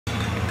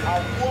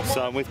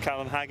So I'm with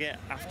Callum Haggett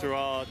after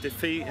our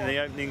defeat in the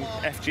opening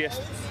FGS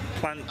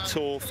Plant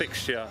Tour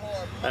fixture.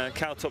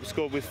 Cal top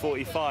scored with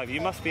 45. You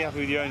must be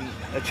happy with your own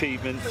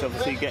achievements,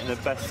 obviously getting the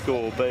best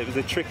score, but it was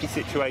a tricky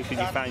situation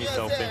you found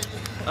yourself in.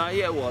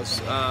 Yeah, it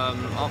was.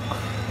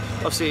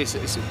 Obviously, it's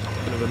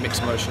kind of a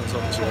mixed emotions.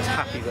 Obviously, I was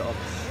happy that I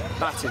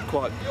batted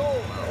quite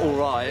all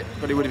right,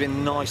 but it would have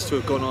been nice to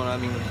have gone on. I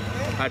mean,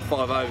 I had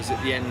 5 overs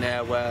at the end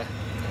there where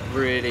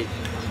really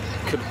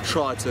could have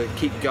tried to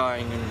keep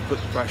going and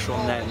put the pressure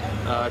on them,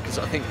 because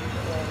I think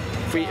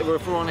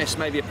if we're honest,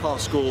 maybe a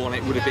pass score and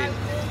it would have been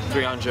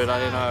 300. I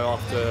don't know,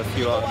 after a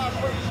few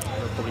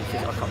probably 50,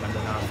 I can't remember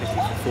now,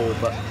 54,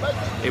 but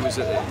it was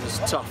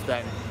tough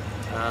then.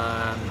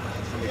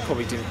 And we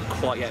probably didn't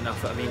quite get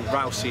enough. I mean,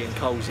 Rousey and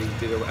Colsey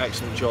did an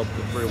excellent job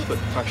of really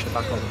putting the pressure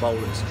back on the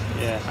bowlers,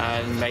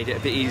 and made it a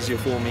bit easier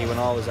for me when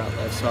I was out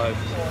there. So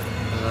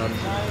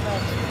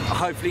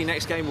hopefully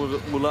next game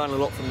we'll learn a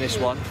lot from this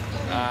one,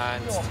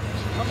 and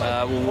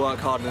we'll work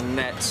hard in the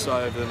nets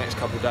over the next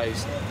couple of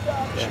days.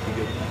 Should be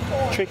good.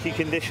 Tricky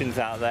conditions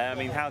out there. I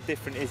mean, how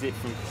different is it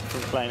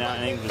from playing out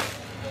in England?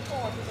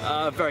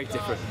 Very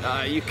different.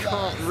 You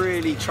can't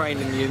really train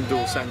in the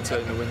indoor centre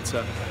in the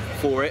winter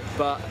for it,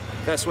 but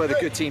that's where the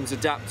good teams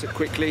adapt it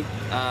quickly.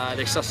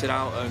 They suss it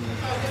out, and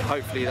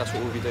hopefully that's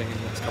what we'll be doing in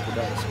the next couple of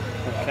days.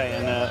 Okay,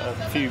 and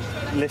a few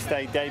list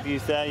A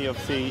debuts there. You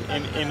obviously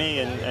Imi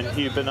and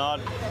Hugh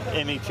Bernard.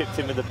 Imi chipped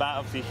in with the bat.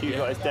 Obviously Hugh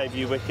got his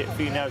debut wicket. A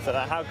few notes like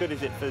that. How good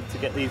is it to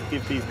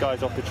give these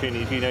guys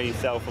opportunities? You know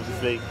yourself,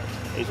 obviously,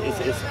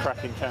 it's a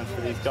cracking chance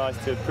for these guys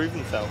to prove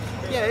themselves.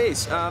 Yeah, it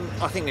is.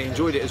 I think they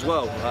enjoyed it as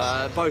well.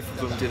 Both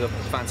of them did a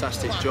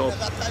fantastic job.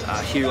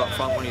 Hugh up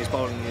front when he was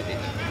bowling,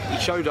 he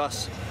showed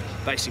us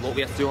basically what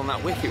we had to do on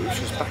that wicket,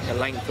 which was back a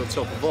length on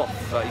top of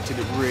off. He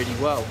did it really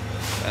well.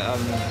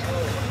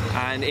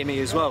 And Imi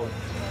as well,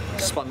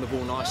 spun the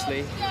ball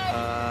nicely.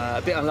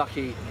 A bit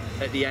unlucky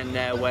at the end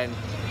there when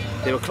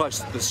they were close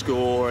to the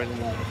score, and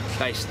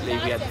basically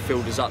we had the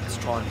fielders up to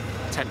try and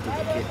tempt the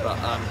wicket, but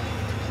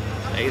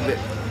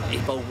he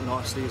bowled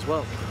nicely as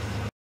well.